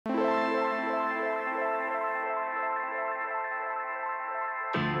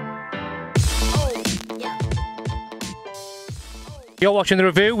You're watching the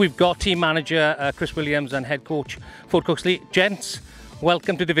review. We've got team manager Chris Williams and head coach Ford Cooksley. Gents,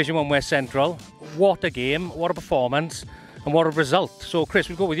 welcome to Division 1 West Central. What a game, what a performance, and what a result. So Chris,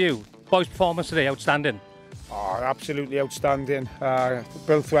 we'll go with you. Boys' performance today, outstanding. Oh, absolutely outstanding.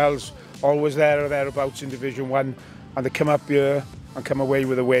 Builth Wells always there or thereabouts in Division 1, and they come up here and come away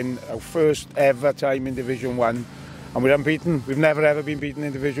with a win. Our first ever time in Division 1, and we're unbeaten. We've never ever been beaten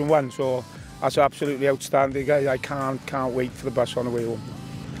in Division 1, so that's absolutely outstanding, guys. I can't wait for the bus on the way home.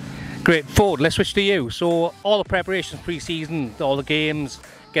 Great. Ford, let's switch to you. So all the preparations pre-season, all the games,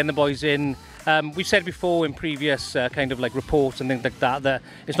 getting the boys in. We've said before in previous kind of like reports and things like that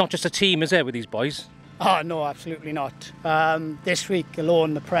it's not just a team, is there, with these boys? Oh no, absolutely not. This week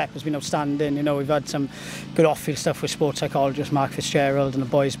alone, the prep has been outstanding. You know, we've had some good off-field stuff with sports psychologist Mark Fitzgerald and the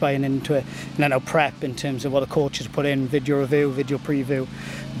boys buying into it. And then our prep in terms of what the coaches put in, video review, video preview.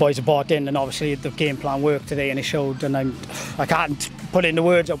 The boys have bought in, and obviously the game plan worked today, and it showed. And I can't put into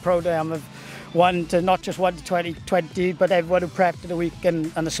words how proud I am of not just 1 to 2020, but everyone who prepped the week and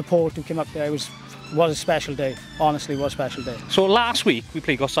the support who came up there. It was a special day. Honestly, was a special day. So last week we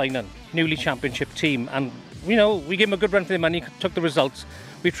played Gorseinon, newly championship team, and you know, we gave them a good run for their money, took the results.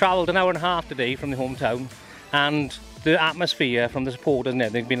 We travelled an hour and a half today from the hometown, and the atmosphere from the supporters and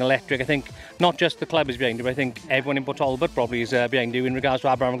everything has been electric. I think not just the club is behind you, but I think everyone in Port Talbot probably is behind you in regards to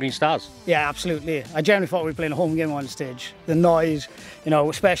our Brown and Green Stars. Yeah, absolutely. I generally thought we were playing a home game on stage. The noise, you know,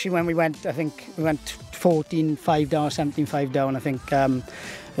 especially when we went, I think we went 14-5 down, 17-5 down. I think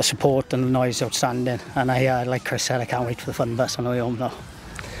the support and the noise is outstanding. And like Chris said, I can't wait for the fun bus on the way home now.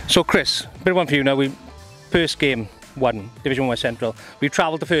 So Chris, bit of one for you now. First game won, Division 1 West Central. We've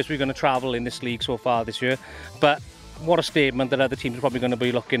travelled the first we're going to travel in this league so far this year, but what a statement that other teams are probably going to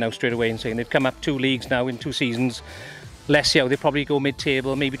be looking now straight away and saying they've come up 2 leagues now in 2 seasons. Let's see how they probably go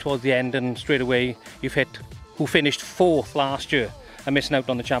mid-table, maybe towards the end, and straight away you've hit who finished 4th last year and missing out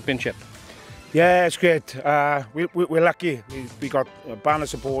on the championship. Yeah, it's great. We're lucky. We got a band of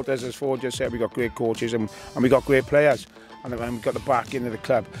supporters, as Ford just said. We got great coaches and we got great players, and we've got the backing of the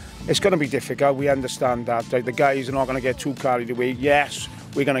club. It's going to be difficult. We understand that. The guys are not going to get too carried away. Yes,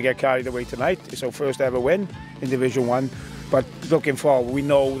 we're going to get carried away tonight. It's our first ever win in Division 1. But looking forward, we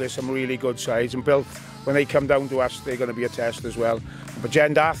know there's some really good sides, and Builth, when they come down to us, they're going to be a test as well. But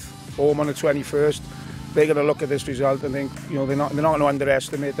Gendath, home on the 21st, they're going to look at this result and think, you know, they're not going to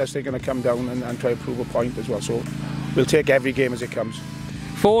underestimate us. They're going to come down and try to prove a point as well. So we'll take every game as it comes.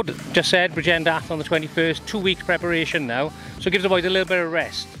 Ford just said Gendath on the 21st, 2 weeks preparation now, so it gives the boys a little bit of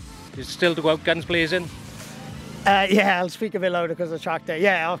rest. Is it still to go out guns blazing? Yeah, I'll speak a bit louder because of the track there.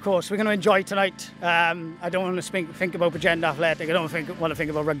 Yeah, of course, we're going to enjoy tonight. I don't want to think about Bridgend Athletic. I don't want to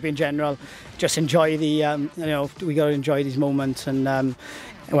think about rugby in general. Just enjoy the, you know, we got to enjoy these moments. And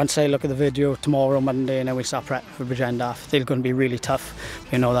once I look at the video tomorrow, Monday, and then we start prep for Bridgend Ath, they're going to be really tough.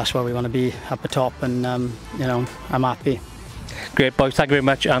 You know, that's where we want to be, up the top, and you know, I'm happy. Great, boys. Thank you very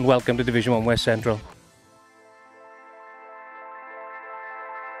much, and welcome to Division 1 West Central.